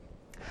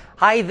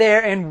Hi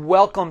there and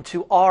welcome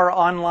to our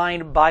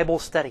online Bible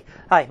study.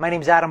 Hi, my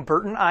name is Adam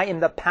Burton. I am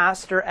the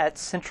pastor at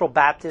Central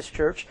Baptist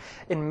Church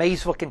in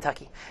Maysville,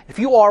 Kentucky. If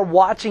you are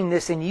watching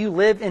this and you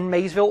live in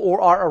Maysville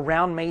or are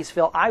around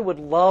Maysville, I would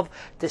love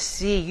to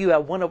see you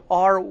at one of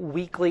our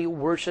weekly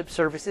worship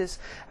services.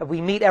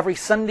 We meet every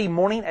Sunday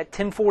morning at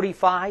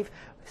 10:45.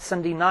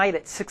 Sunday night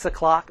at 6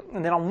 o'clock,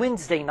 and then on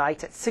Wednesday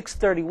nights at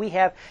 6:30 we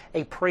have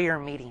a prayer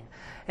meeting.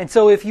 And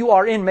so if you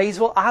are in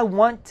Maysville, I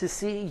want to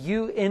see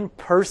you in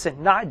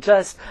person, not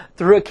just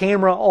through a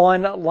camera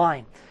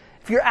online.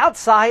 If you're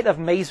outside of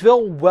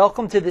Maysville,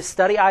 welcome to this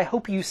study. I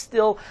hope you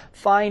still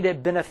find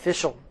it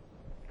beneficial.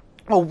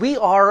 Well, we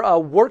are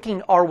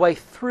working our way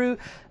through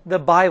the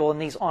Bible in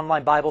these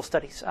online Bible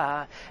studies.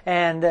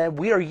 And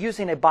we are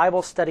using a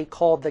Bible study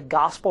called the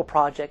Gospel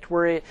Project,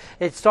 where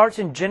it starts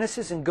in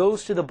Genesis and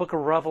goes to the book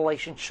of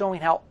Revelation,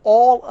 showing how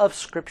all of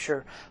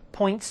Scripture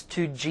points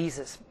to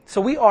Jesus.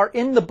 So we are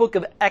in the book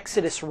of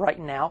Exodus right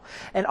now,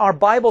 and our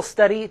Bible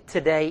study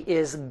today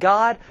is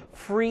God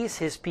Frees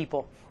His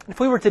People. If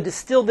we were to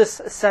distill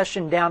this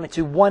session down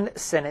into one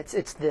sentence,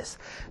 it's this: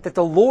 that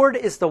the Lord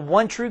is the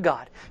one true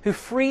God who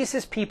frees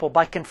His people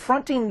by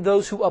confronting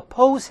those who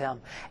oppose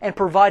Him and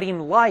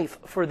providing life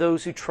for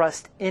those who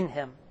trust in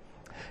Him.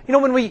 You know,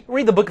 when we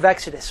read the book of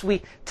Exodus,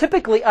 we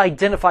typically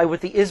identify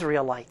with the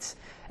Israelites.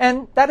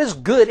 And that is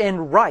good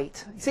and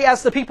right. See,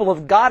 as the people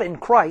of God in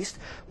Christ,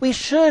 we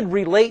should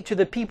relate to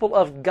the people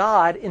of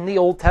God in the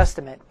Old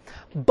Testament.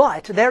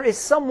 But there is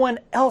someone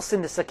else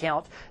in this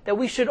account that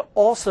we should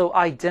also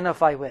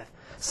identify with.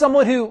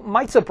 Someone who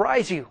might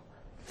surprise you.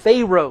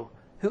 Pharaoh,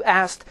 who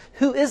asked,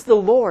 "Who is the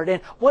Lord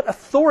and what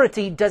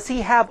authority does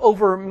He have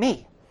over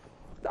me?"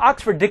 The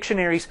Oxford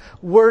Dictionary's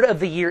word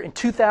of the year in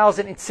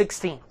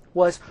 2016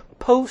 was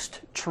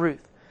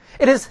post-truth.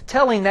 It is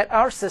telling that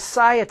our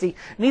society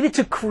needed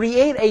to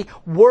create a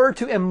word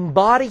to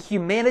embody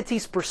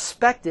humanity's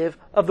perspective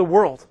of the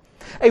world.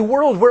 A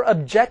world where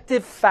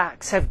objective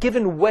facts have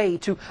given way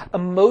to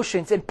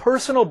emotions and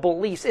personal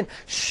beliefs in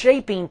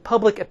shaping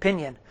public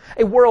opinion.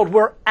 A world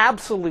where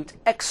absolute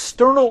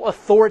external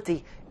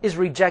authority is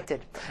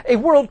rejected. A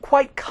world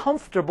quite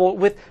comfortable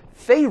with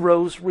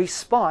Pharaoh's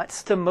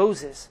response to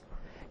Moses.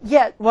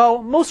 Yet, while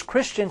most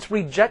Christians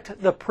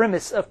reject the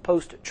premise of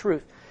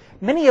post-truth,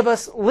 many of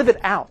us live it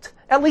out,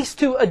 at least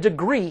to a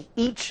degree,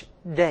 each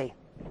day.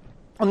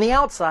 On the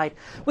outside,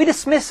 we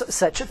dismiss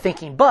such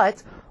thinking,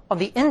 but on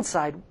the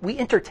inside, we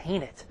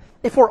entertain it.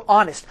 If we're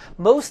honest,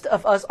 most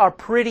of us are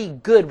pretty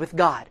good with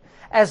God,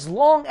 as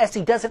long as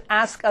He doesn't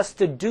ask us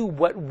to do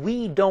what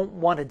we don't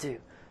want to do.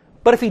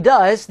 But if He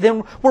does,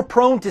 then we're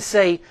prone to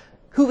say,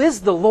 "Who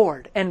is the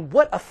Lord, and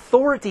what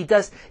authority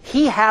does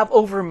He have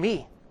over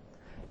me?"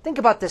 Think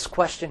about this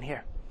question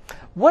here.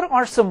 What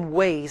are some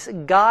ways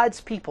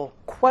God's people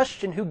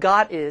question who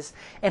God is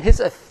and His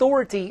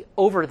authority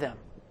over them?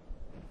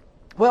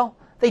 Well,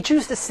 they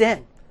choose to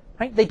sin.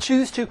 Right? They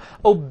choose to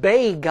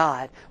obey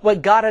God,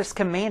 what God has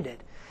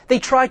commanded. They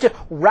try to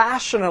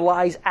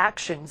rationalize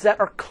actions that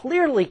are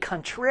clearly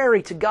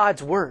contrary to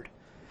God's Word.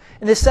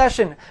 In this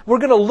session, we're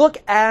going to look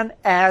at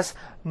as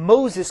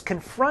Moses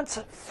confronts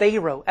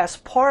Pharaoh as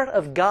part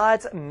of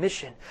God's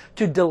mission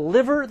to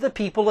deliver the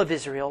people of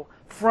Israel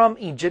from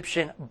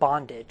Egyptian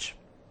bondage.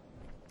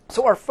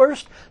 So our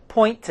first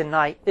point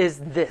tonight is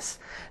this: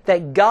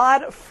 that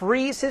God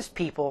frees His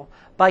people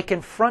by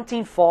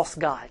confronting false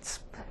gods.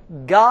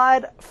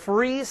 God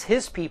frees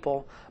His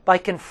people by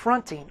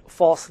confronting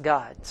false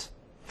gods.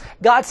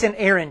 God sent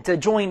Aaron to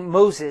join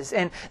Moses,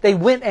 and they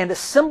went and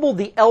assembled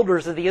the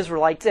elders of the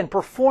Israelites and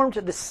performed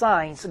the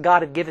signs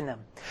God had given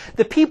them.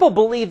 The people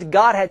believed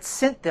God had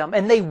sent them,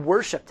 and they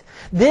worshipped.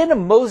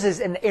 Then Moses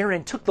and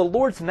Aaron took the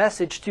Lord's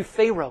message to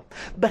Pharaoh,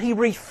 but he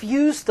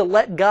refused to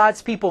let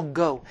God's people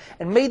go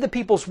and made the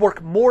people's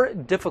work more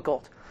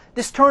difficult.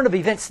 This turn of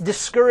events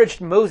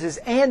discouraged Moses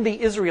and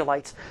the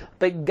Israelites,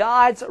 but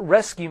God's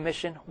rescue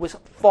mission was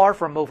far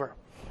from over.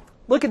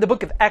 Look at the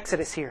book of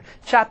Exodus here,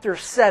 chapter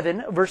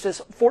 7,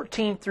 verses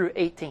 14 through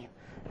 18.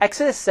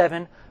 Exodus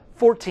 7,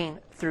 14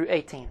 through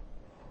 18.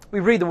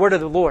 We read the word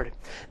of the Lord.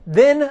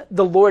 Then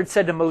the Lord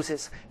said to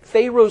Moses,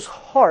 "Pharaoh's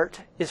heart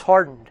is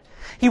hardened.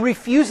 He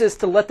refuses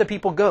to let the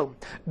people go.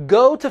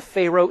 Go to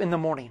Pharaoh in the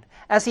morning,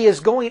 as he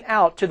is going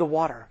out to the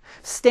water.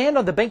 Stand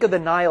on the bank of the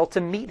Nile to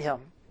meet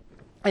him,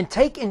 and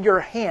take in your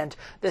hand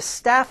the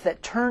staff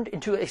that turned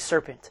into a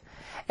serpent.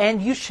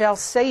 And you shall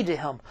say to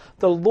him,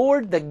 'The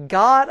Lord, the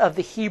God of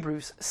the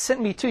Hebrews,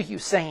 sent me to you,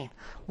 saying,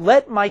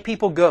 Let my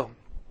people go,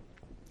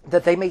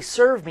 that they may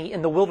serve me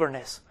in the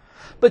wilderness.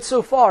 But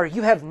so far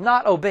you have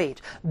not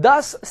obeyed.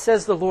 Thus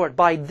says the Lord,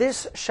 by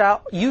this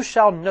you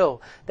shall know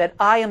that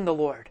I am the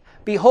Lord.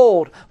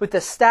 Behold, with the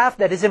staff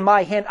that is in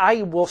my hand,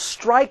 I will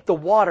strike the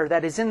water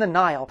that is in the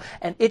Nile,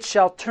 and it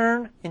shall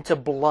turn into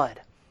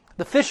blood.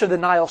 The fish of the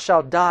Nile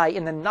shall die,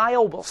 and the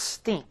Nile will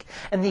stink,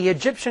 and the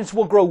Egyptians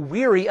will grow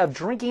weary of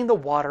drinking the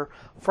water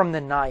from the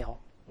Nile.'"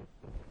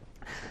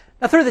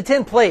 Now, through the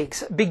 10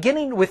 plagues,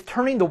 beginning with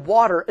turning the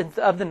water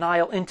of the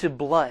Nile into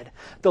blood,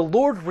 the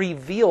Lord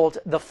revealed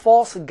the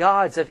false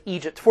gods of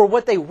Egypt for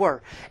what they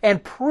were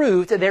and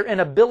proved their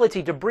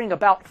inability to bring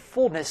about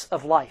fullness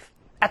of life.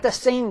 At the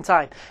same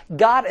time,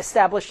 God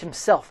established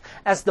himself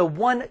as the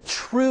one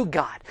true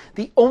God,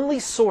 the only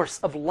source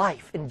of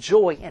life and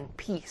joy and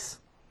peace.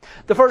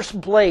 The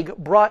first plague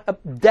brought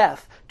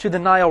death to the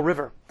Nile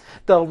River,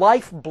 the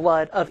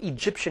lifeblood of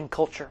Egyptian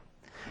culture.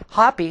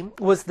 Hapi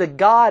was the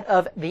god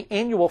of the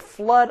annual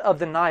flood of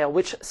the Nile,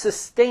 which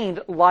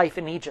sustained life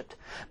in Egypt.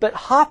 But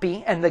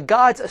Hapi and the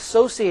gods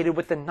associated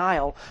with the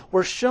Nile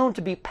were shown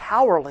to be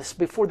powerless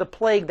before the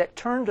plague that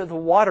turned the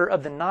water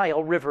of the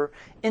Nile River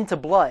into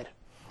blood.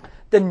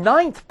 The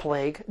 9th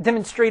plague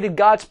demonstrated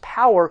God's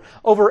power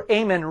over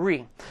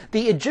Amun-Re,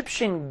 the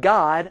Egyptian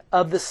god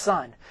of the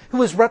sun, who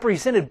was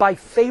represented by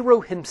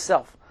Pharaoh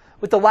himself.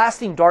 With the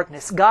lasting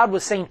darkness, God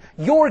was saying,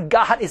 your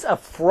God is a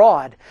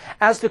fraud.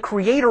 As the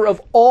creator of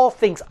all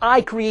things,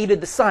 I created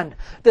the sun.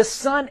 The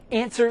sun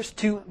answers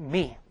to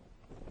me.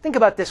 Think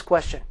about this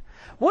question.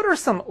 What are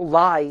some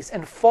lies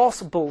and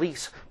false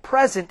beliefs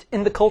present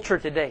in the culture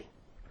today?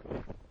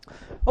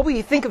 Well,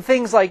 we think of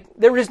things like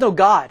there is no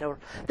God, or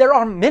there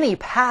are many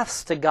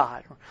paths to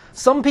God. Or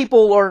some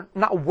people are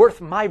not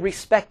worth my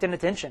respect and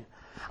attention.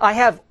 I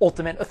have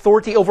ultimate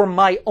authority over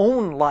my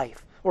own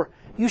life. Or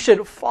you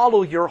should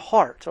follow your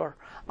heart, or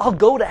I'll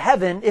go to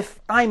heaven if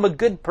I'm a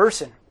good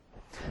person.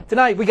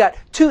 Tonight we got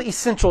 2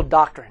 essential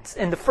doctrines,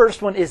 and the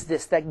first one is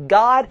this, that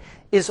God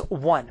is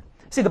one.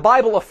 See, the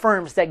Bible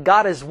affirms that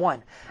God is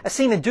one, as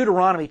seen in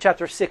Deuteronomy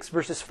chapter 6,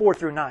 verses 4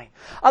 through 9,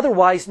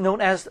 otherwise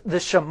known as the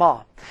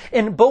Shema.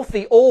 In both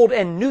the Old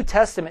and New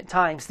Testament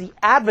times, the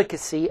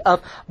advocacy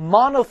of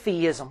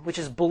monotheism, which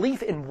is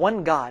belief in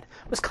one God,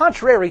 was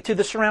contrary to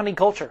the surrounding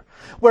culture,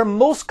 where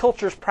most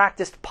cultures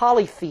practiced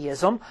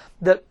polytheism,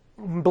 the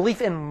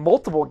belief in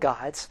multiple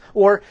gods,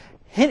 or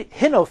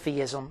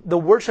henotheism, the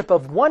worship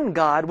of one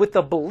God with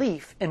the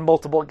belief in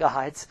multiple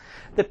gods.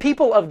 The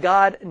people of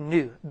God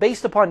knew,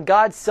 based upon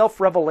God's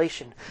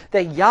self-revelation,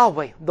 that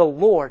Yahweh, the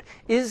Lord,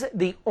 is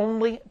the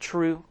only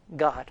true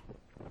God.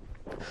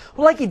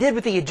 Well, like he did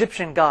with the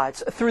Egyptian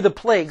gods, through the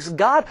plagues,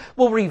 God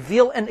will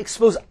reveal and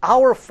expose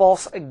our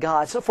false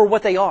gods for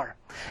what they are.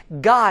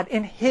 God,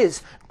 in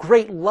his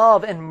great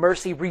love and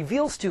mercy,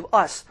 reveals to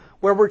us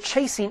where we're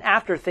chasing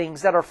after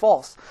things that are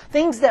false,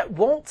 things that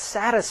won't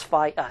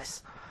satisfy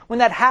us. When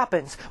that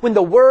happens, when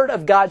the Word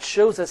of God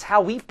shows us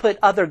how we've put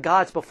other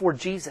gods before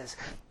Jesus,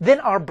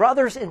 then our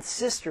brothers and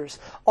sisters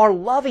are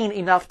loving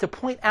enough to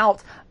point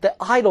out the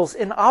idols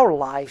in our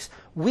lives.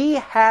 We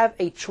have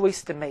a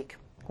choice to make.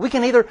 We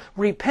can either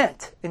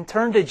repent and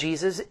turn to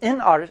Jesus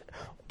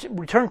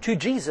return to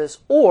Jesus,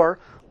 or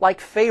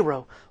like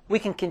Pharaoh, we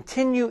can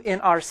continue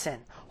in our sin,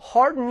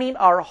 hardening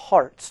our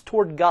hearts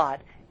toward God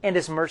and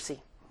his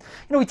mercy.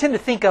 You know, we tend to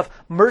think of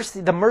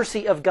the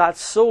mercy of God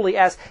solely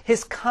as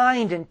his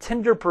kind and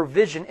tender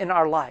provision in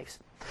our lives.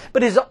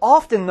 But it is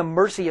often the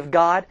mercy of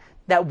God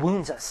that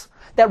wounds us,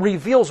 that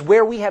reveals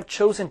where we have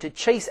chosen to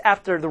chase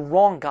after the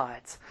wrong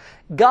gods.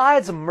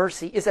 God's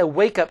mercy is a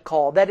wake-up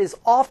call that is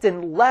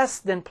often less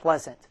than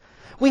pleasant.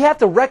 We have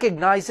to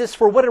recognize this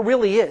for what it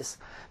really is.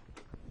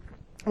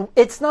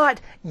 It's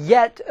not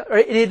yet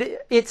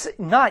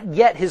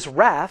his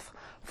wrath,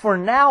 for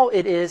now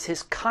it is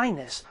his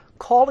kindness,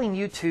 calling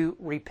you to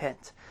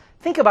repent.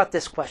 Think about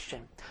this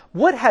question.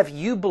 What have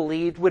you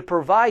believed would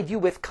provide you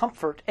with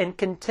comfort and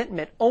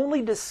contentment,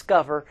 only to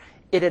discover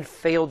it had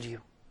failed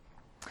you?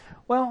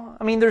 Well,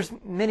 there's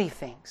many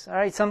things. All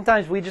right,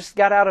 sometimes we just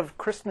got out of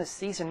Christmas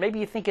season. Maybe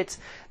you think it's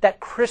that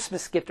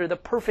Christmas gift or the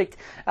perfect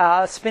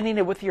spending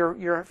it with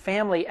your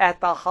family at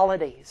the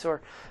holidays,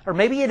 or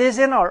maybe it is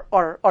in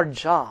our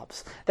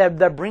jobs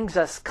that brings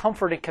us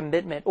comfort and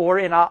commitment, or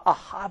in a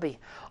hobby.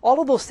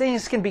 All of those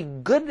things can be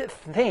good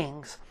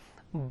things,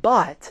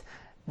 but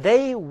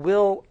they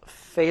will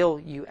fail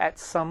you at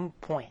some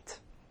point.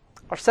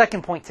 Our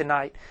second point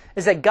tonight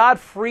is that God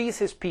frees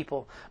his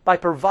people by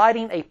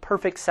providing a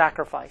perfect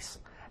sacrifice.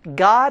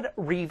 God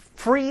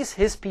frees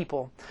his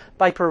people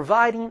by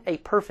providing a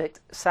perfect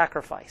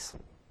sacrifice.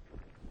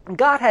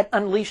 God had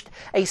unleashed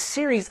a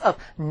series of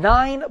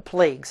 9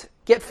 plagues,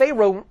 yet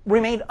Pharaoh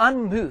remained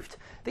unmoved.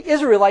 The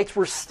Israelites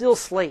were still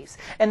slaves,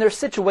 and their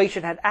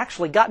situation had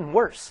actually gotten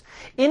worse.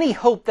 Any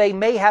hope they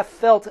may have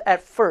felt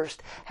at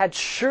first had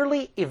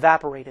surely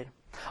evaporated.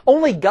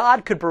 Only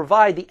God could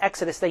provide the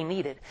exodus they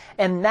needed,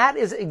 and that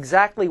is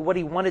exactly what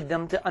he wanted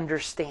them to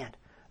understand.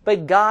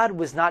 But God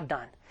was not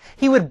done.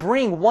 He would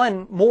bring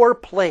one more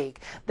plague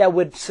that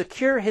would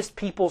secure his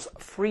people's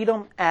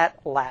freedom at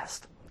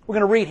last. We're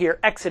going to read here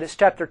Exodus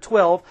chapter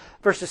 12,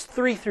 verses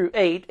 3 through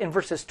 8, and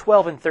verses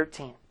 12 and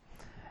 13.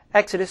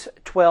 Exodus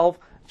 12,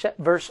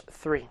 verse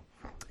 3.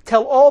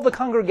 Tell all the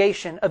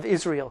congregation of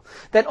Israel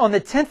that on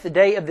the 10th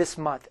day of this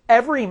month,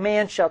 every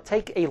man shall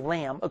take a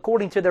lamb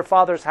according to their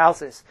father's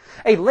houses,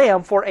 a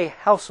lamb for a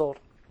household.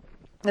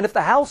 And if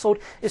the household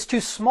is too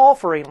small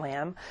for a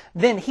lamb,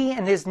 then he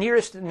and his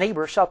nearest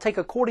neighbor shall take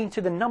according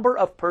to the number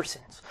of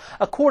persons,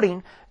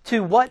 according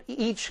to what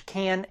each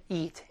can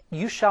eat.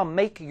 you shall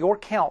make your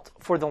count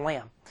for the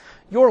lamb.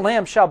 Your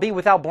lamb shall be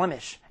without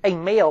blemish, a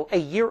male, a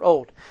year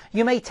old.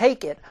 You may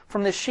take it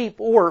from the sheep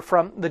or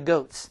from the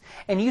goats,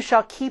 and you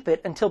shall keep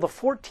it until the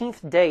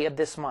 14th day of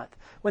this month,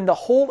 when the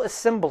whole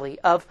assembly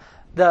of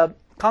the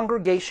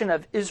congregation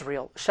of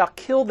Israel shall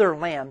kill their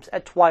lambs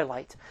at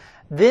twilight.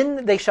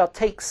 Then they shall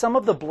take some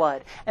of the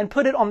blood and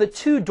put it on the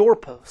 2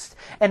 doorposts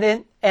and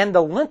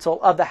the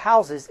lintel of the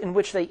houses in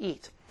which they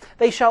eat.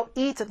 They shall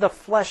eat the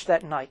flesh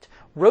that night,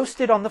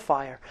 roasted on the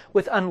fire,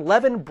 with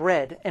unleavened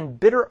bread and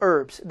bitter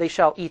herbs they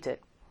shall eat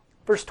it.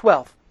 Verse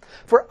 12,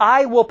 For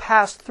I will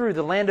pass through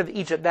the land of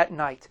Egypt that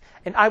night,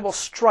 and I will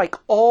strike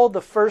all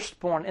the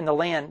firstborn in the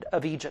land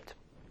of Egypt,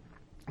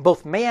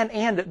 both man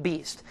and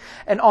beast,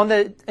 and on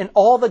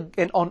all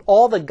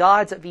the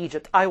gods of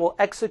Egypt I will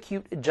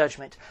execute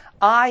judgment.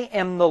 I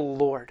am the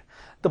Lord.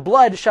 The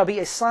blood shall be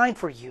a sign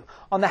for you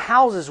on the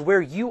houses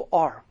where you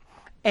are.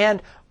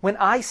 And when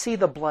I see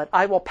the blood,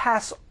 I will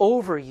pass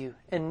over you,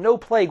 and no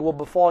plague will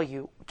befall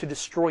you to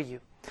destroy you,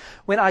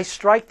 when I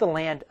strike the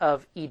land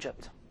of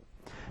Egypt.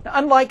 Now,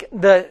 unlike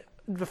the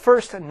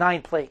first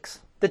 9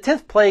 plagues, the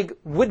 10th plague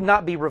would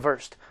not be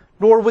reversed,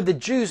 nor would the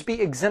Jews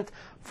be exempt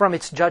from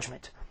its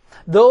judgment.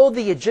 Though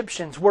the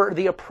Egyptians were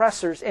the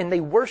oppressors and they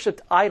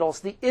worshipped idols,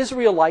 the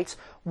Israelites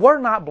were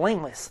not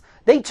blameless.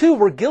 They too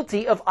were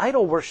guilty of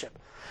idol worship.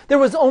 There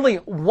was only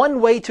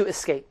one way to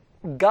escape.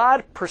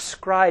 God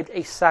prescribed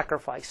a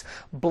sacrifice,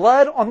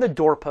 blood on the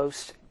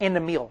doorpost, and a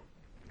meal.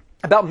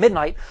 About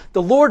midnight,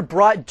 the Lord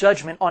brought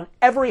judgment on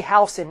every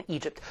house in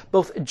Egypt,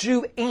 both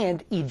Jew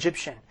and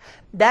Egyptian.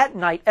 That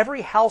night, every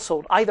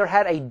household either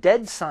had a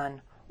dead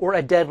son or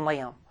a dead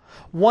lamb,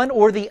 one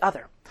or the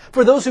other.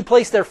 For those who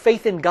placed their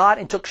faith in God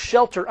and took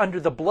shelter under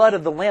the blood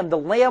of the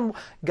lamb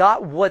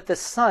got what the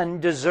son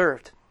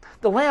deserved.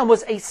 The lamb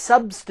was a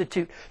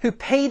substitute who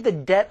paid the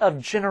debt of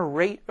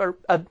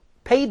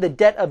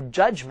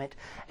judgment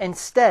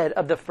instead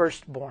of the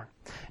firstborn.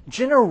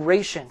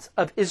 Generations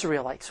of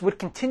Israelites would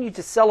continue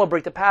to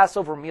celebrate the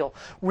Passover meal,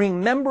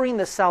 remembering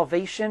the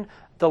salvation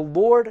the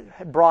Lord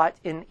had brought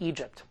in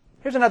Egypt.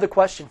 Here's another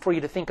question for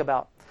you to think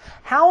about.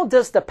 How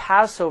does the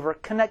Passover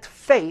connect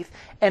faith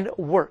and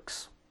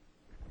works?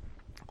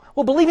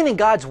 Well, believing in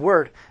God's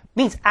word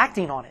means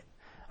acting on it.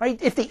 Right?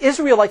 If the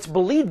Israelites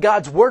believed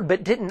God's word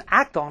but didn't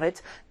act on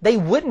it, they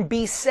wouldn't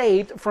be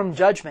saved from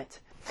judgment.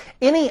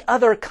 Any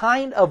other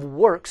kind of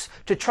works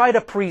to try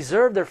to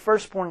preserve their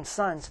firstborn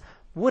sons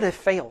would have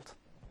failed.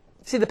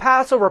 See, the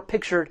Passover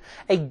pictured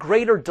a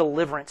greater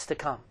deliverance to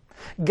come.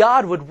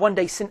 God would one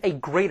day send a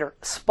greater,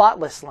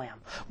 spotless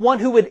lamb, one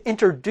who would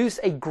introduce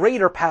a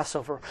greater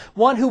Passover,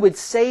 one who would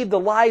save the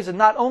lives of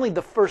not only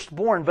the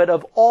firstborn, but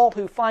of all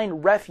who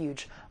find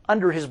refuge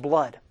under his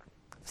blood.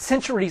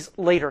 Centuries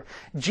later,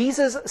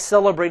 Jesus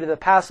celebrated the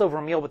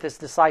Passover meal with his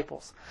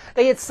disciples.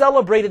 They had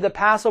celebrated the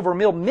Passover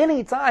meal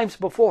many times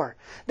before.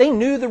 They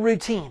knew the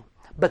routine,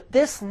 but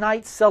this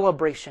night's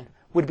celebration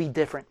would be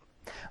different.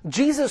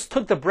 Jesus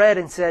took the bread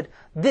and said,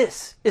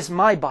 "This is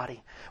my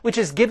body, which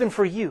is given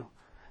for you."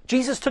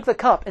 Jesus took the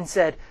cup and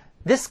said,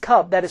 "This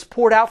cup that is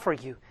poured out for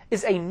you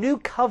is a new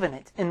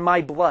covenant in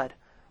my blood."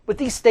 With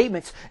these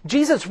statements,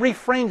 Jesus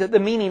reframed the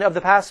meaning of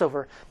the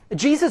Passover.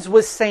 Jesus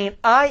was saying,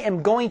 I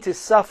am going to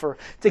suffer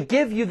to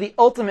give you the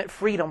ultimate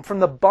freedom from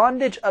the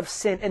bondage of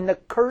sin and the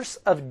curse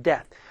of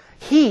death.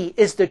 He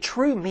is the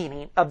true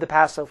meaning of the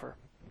Passover.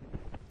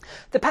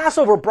 The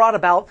Passover brought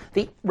about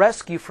the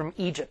rescue from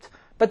Egypt,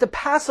 but the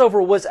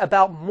Passover was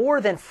about more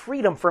than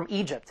freedom from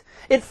Egypt.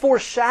 It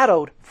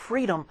foreshadowed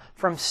freedom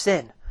from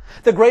sin.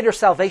 The greater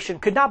salvation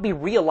could not be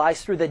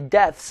realized through the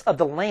deaths of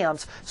the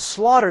lambs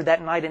slaughtered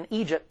that night in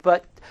Egypt,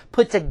 but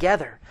put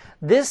together.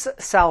 This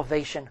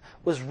salvation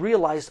was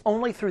realized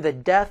only through the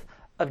death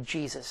of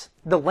Jesus,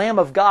 the Lamb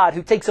of God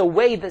who takes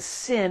away the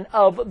sin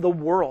of the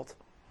world.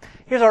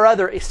 Here's our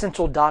other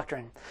essential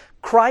doctrine: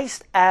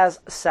 Christ as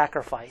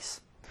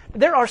sacrifice.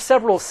 There are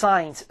several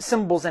signs,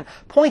 symbols, and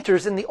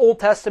pointers in the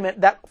Old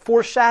Testament that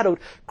foreshadowed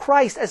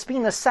Christ as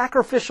being the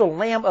sacrificial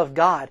Lamb of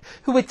God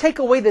who would take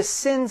away the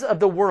sins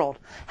of the world.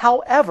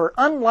 However,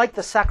 unlike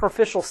the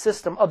sacrificial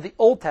system of the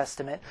Old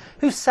Testament,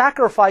 whose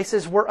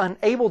sacrifices were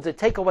unable to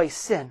take away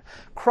sin,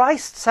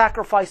 Christ's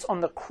sacrifice on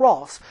the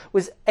cross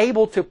was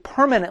able to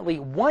permanently,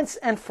 once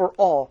and for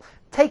all,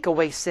 take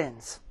away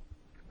sins.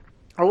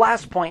 Our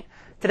last point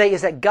today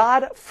is that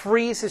God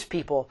frees His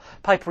people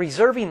by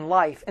preserving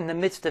life in the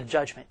midst of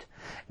judgment.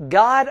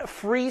 God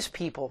frees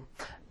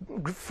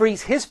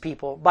His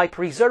people by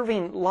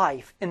preserving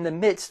life in the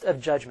midst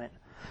of judgment.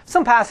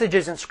 Some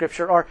passages in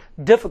Scripture are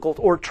difficult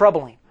or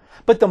troubling,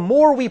 but the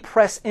more we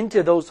press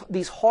into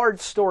these hard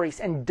stories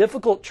and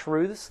difficult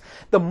truths,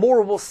 the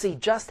more we'll see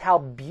just how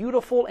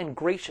beautiful and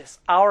gracious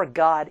our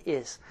God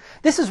is.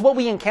 This is what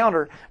we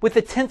encounter with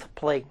the 10th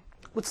plague.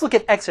 Let's look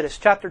at Exodus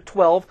chapter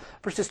 12,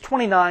 verses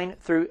 29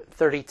 through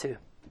 32.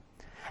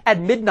 At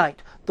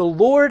midnight, the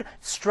Lord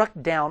struck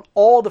down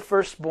all the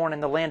firstborn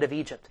in the land of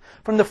Egypt,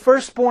 from the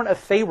firstborn of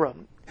Pharaoh,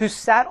 who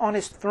sat on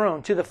his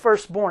throne, to the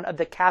firstborn of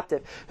the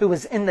captive who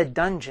was in the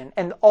dungeon,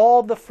 and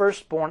all the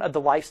firstborn of the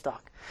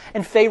livestock.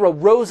 And Pharaoh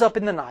rose up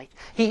in the night,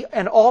 he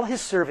and all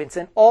his servants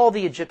and all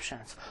the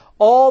Egyptians.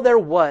 All there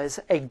was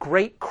a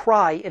great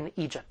cry in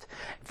Egypt,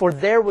 for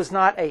there was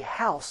not a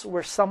house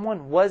where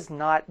someone was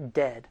not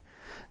dead.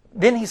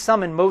 Then he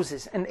summoned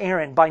Moses and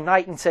Aaron by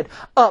night and said,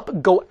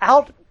 "Up, go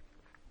out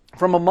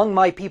from among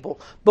my people,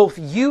 both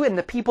you and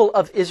the people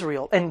of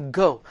Israel, and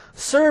go,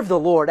 serve the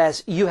Lord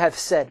as you have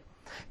said.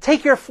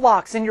 Take your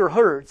flocks and your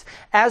herds,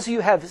 as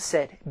you have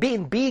said,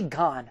 be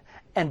gone,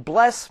 and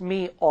bless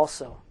me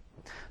also."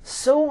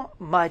 So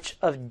much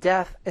of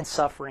death and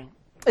suffering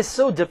is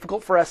so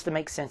difficult for us to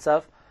make sense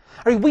of.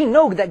 We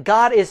know that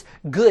God is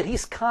good,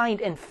 He's kind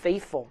and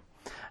faithful.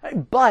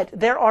 But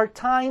there are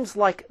times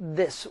like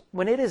this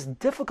when it is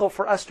difficult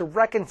for us to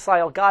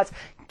reconcile God's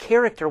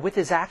character with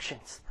His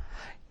actions.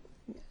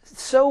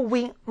 So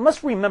we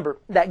must remember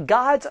that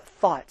God's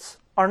thoughts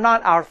are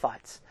not our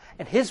thoughts,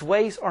 and His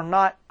ways are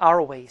not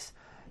our ways.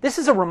 This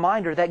is a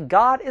reminder that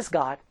God is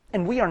God,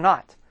 and we are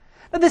not.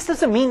 Now, this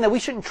doesn't mean that we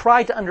shouldn't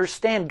try to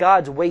understand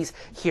God's ways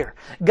here.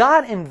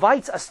 God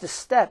invites us to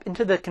step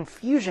into the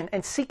confusion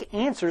and seek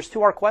answers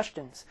to our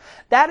questions.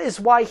 That is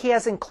why He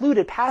has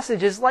included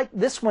passages like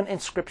this one in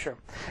Scripture.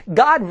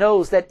 God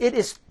knows that it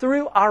is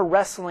through our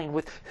wrestling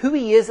with who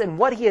He is and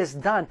what He has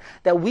done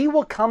that we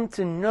will come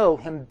to know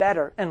Him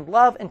better and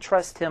love and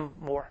trust Him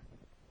more.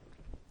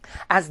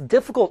 As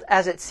difficult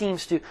as it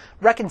seems to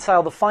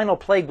reconcile the final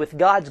plague with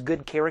God's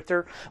good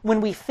character,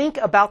 when we think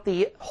about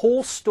the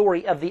whole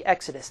story of the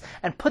Exodus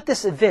and put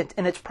this event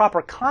in its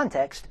proper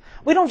context,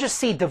 we don't just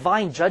see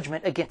divine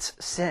judgment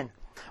against sin.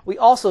 We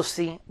also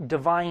see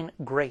divine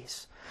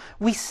grace.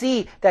 We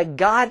see that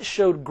God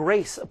showed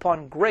grace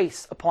upon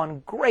grace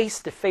upon grace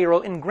to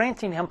Pharaoh in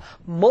granting him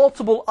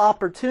multiple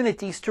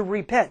opportunities to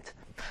repent.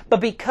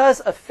 But because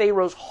of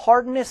Pharaoh's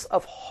hardness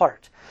of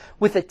heart,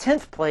 with the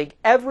 10th plague,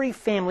 every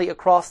family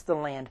across the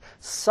land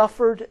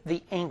suffered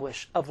the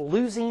anguish of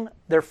losing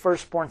their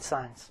firstborn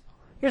sons.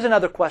 Here's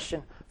another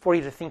question for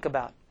you to think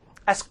about.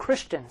 As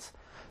Christians,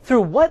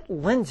 through what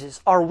lenses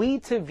are we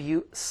to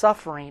view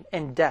suffering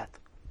and death?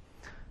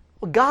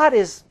 Well, God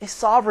is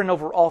sovereign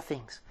over all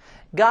things.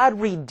 God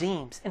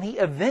redeems and He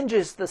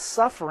avenges the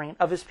suffering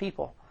of His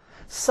people.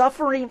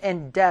 Suffering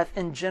and death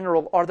in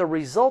general are the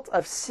result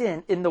of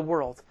sin in the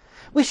world.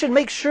 We should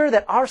make sure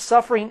that our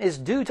suffering is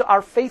due to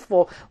our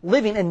faithful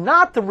living and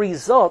not the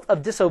result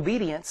of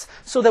disobedience,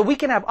 so that we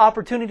can have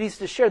opportunities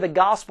to share the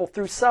gospel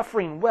through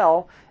suffering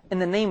well in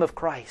the name of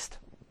Christ.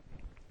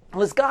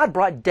 As God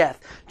brought death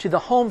to the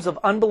homes of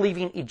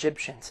unbelieving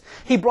Egyptians,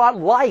 He brought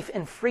life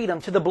and freedom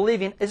to the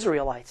believing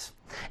Israelites.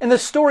 In the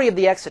story of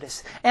the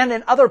Exodus and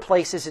in other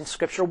places in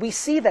Scripture, we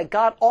see that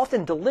God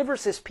often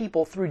delivers His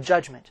people through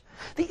judgment.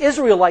 The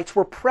Israelites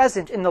were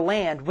present in the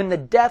land when the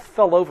death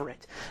fell over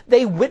it.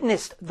 They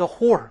witnessed the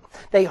horror.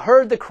 They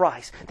heard the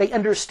cries. They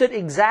understood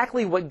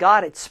exactly what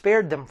God had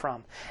spared them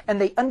from.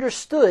 And they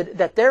understood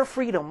that their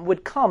freedom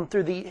would come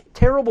through the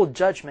terrible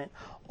judgment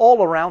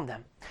all around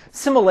them.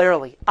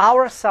 Similarly,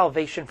 our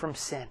salvation from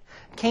sin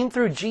came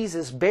through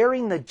Jesus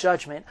bearing the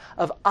judgment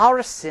of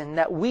our sin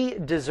that we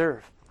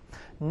deserve.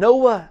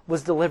 Noah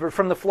was delivered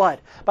from the flood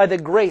by the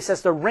grace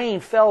as the rain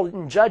fell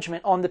in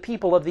judgment on the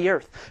people of the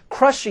earth,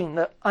 crushing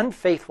the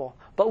unfaithful,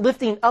 but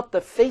lifting up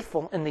the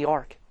faithful in the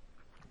ark.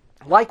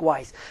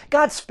 Likewise,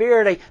 God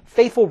spared a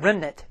faithful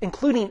remnant,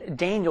 including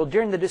Daniel,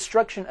 during the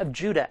destruction of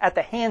Judah at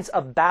the hands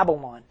of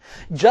Babylon.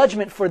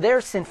 Judgment for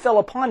their sin fell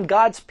upon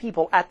God's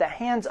people at the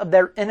hands of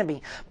their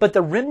enemy, but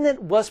the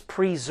remnant was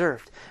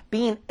preserved,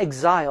 being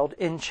exiled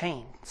in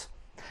chains.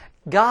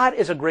 God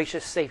is a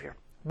gracious Savior,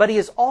 but He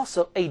is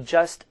also a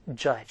just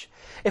judge.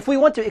 If we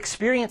want to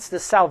experience the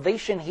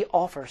salvation He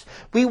offers,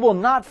 we will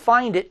not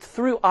find it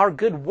through our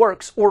good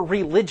works or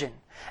religion.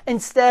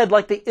 Instead,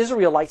 like the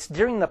Israelites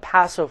during the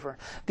Passover,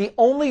 the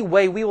only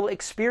way we will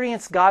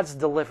experience God's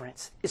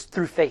deliverance is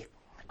through faith,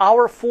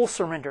 our full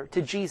surrender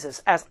to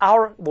Jesus as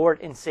our Lord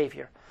and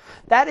Savior.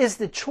 That is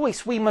the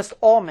choice we must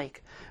all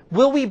make.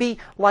 Will we be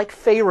like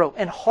Pharaoh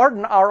and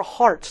harden our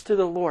hearts to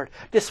the Lord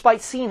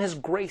despite seeing His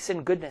grace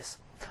and goodness?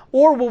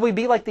 Or will we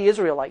be like the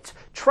Israelites,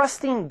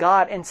 trusting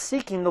God and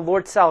seeking the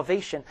Lord's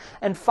salvation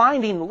and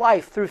finding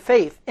life through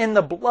faith in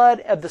the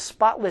blood of the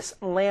spotless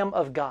Lamb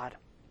of God?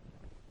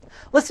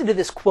 Listen to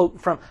this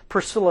quote from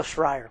Priscilla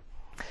Shirer.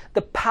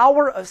 "The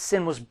power of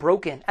sin was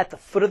broken at the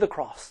foot of the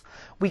cross.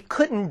 We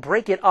couldn't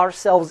break it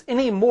ourselves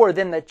any more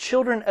than the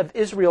children of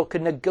Israel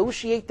could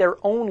negotiate their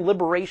own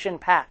liberation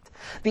pact.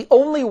 The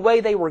only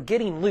way they were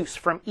getting loose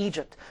from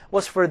Egypt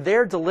was for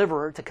their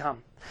deliverer to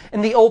come.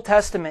 In the Old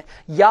Testament,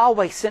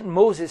 Yahweh sent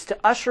Moses to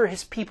usher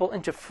His people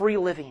into free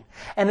living.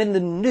 And in the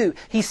New,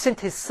 He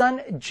sent His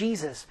Son,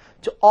 Jesus,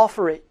 to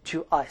offer it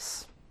to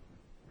us."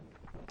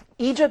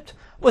 Egypt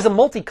was a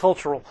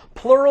multicultural,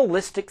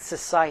 pluralistic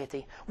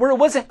society where it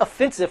wasn't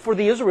offensive for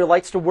the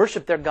Israelites to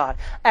worship their God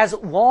as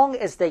long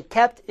as they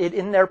kept it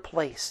in their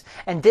place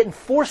and didn't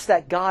force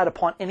that God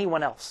upon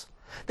anyone else.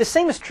 The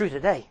same is true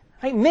today.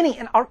 Right? Many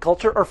in our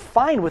culture are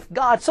fine with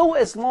God so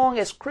as long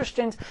as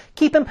Christians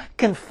keep Him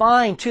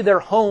confined to their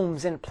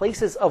homes and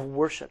places of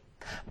worship.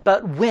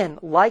 But when,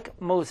 like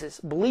Moses,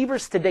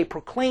 believers today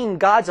proclaim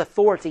God's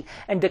authority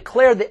and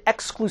declare the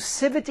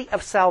exclusivity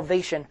of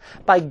salvation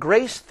by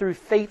grace through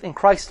faith in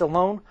Christ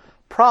alone,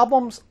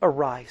 problems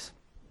arise.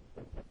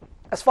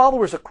 As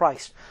followers of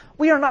Christ,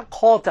 we are not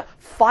called to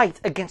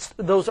fight against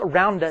those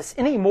around us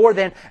any more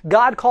than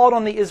God called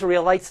on the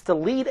Israelites to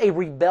lead a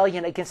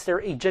rebellion against their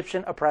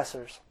Egyptian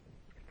oppressors.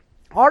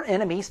 Our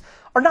enemies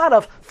are not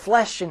of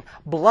flesh and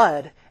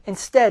blood.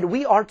 Instead,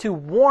 we are to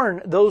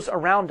warn those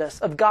around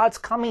us of God's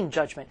coming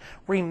judgment,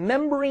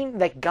 remembering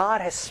that God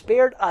has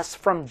spared us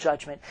from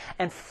judgment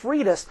and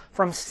freed us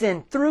from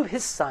sin through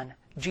His Son,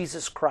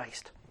 Jesus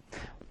Christ. I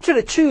want you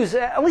to choose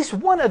at least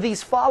one of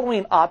these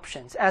following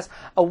options as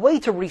a way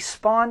to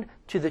respond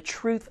to the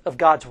truth of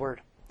God's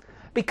Word.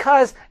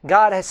 Because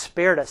God has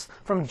spared us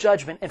from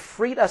judgment and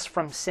freed us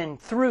from sin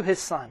through His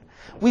Son,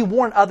 we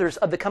warn others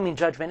of the coming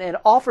judgment and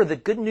offer the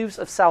good news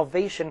of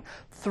salvation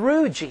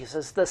through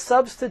Jesus, the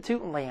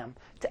substitute Lamb,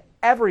 to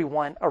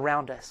everyone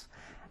around us.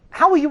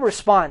 How will you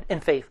respond in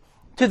faith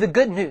to the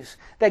good news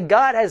that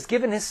God has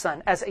given His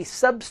Son as a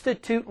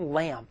substitute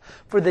Lamb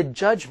for the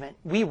judgment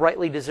we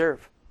rightly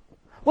deserve?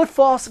 What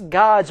false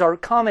gods are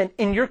common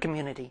in your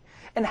community?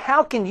 And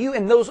how can you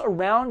and those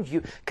around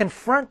you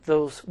confront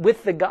those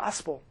with the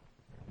gospel?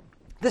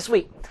 This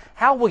week,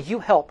 how will you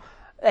help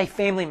a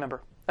family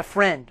member, a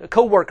friend, a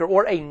coworker,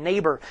 or a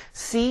neighbor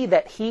see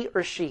that he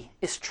or she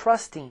is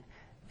trusting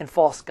in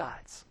false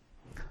gods?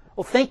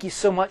 Well, thank you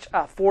so much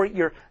for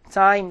your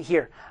time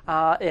here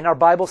in our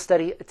Bible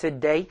study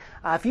today.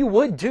 If you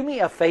would do me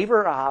a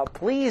favor,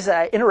 please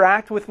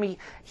interact with me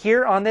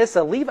here on this.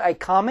 Leave a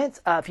comment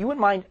if you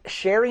wouldn't mind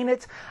sharing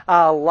it,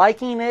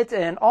 liking it,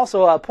 and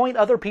also point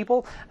other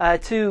people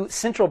to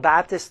Central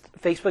Baptist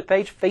Facebook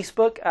page,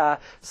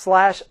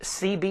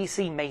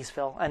 Facebook/CBC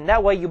Maysville. And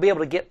that way you'll be able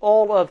to get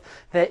all of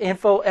the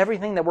info,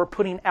 everything that we're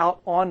putting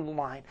out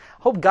online.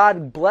 Hope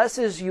God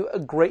blesses you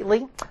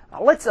greatly.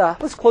 Let's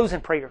close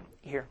in prayer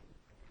here.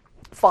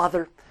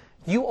 Father,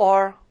 you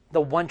are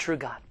the one true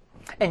God,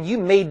 and you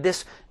made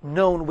this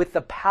known with the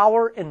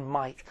power and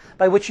might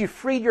by which you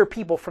freed your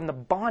people from the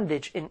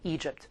bondage in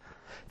Egypt.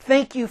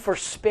 Thank you for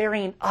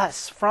sparing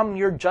us from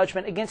your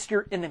judgment against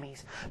your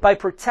enemies by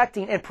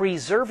protecting and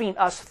preserving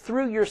us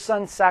through your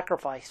Son's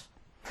sacrifice.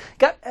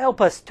 God,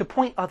 help us to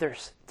point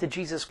others to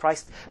Jesus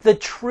Christ, the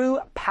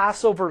true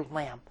Passover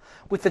Lamb,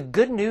 with the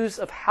good news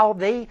of how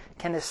they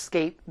can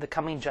escape the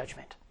coming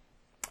judgment.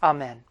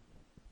 Amen.